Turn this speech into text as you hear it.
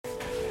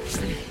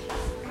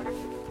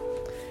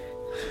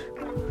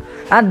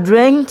I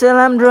drink till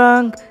I'm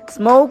drunk,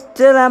 smoke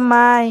till I'm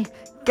high.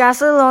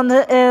 Castle on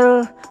the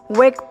hill,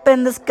 wake up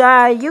in the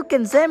sky. You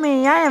can say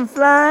me, I am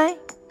fly.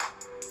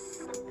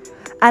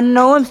 I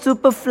know I'm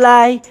super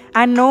fly,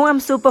 I know I'm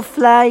super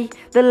fly.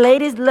 The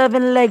ladies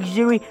loving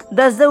luxury,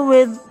 that's the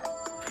with.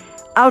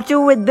 Out you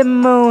with the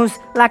moves,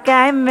 like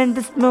I'm in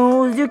the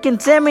smooth. You can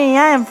tell me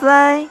I am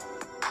fly.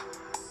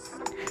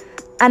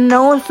 I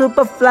know I'm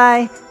super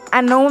fly,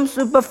 I know I'm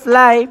super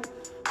fly.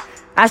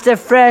 I stay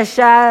fresh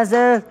as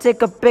hell,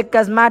 take a pic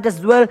as might as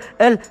well.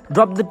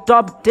 Drop the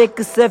top, take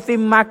a selfie,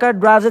 my car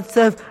drives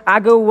itself. I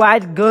go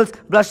white girls,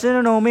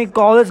 blushing on me,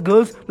 college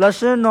girls,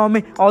 blushing on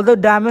me. All the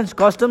diamonds,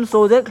 costumes,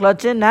 so they're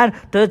clutching and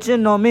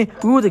touching on me.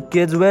 Who the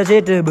kids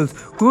vegetables?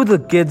 Who the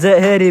kids are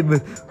edible?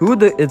 Who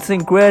the it's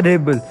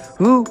incredible?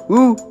 Who?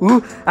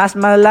 I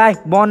smell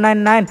like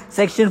 199,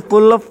 section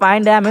full of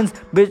fine diamonds.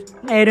 Bitch,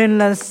 made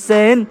in a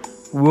sin.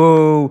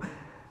 Whoa,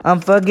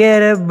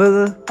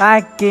 unforgettable,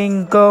 like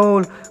King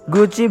Cole.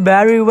 Gucci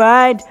Barry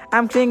White,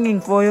 I'm singing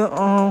for you.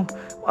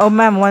 Oh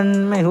man,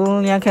 one me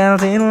who ya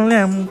can't see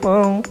them.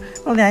 Oh,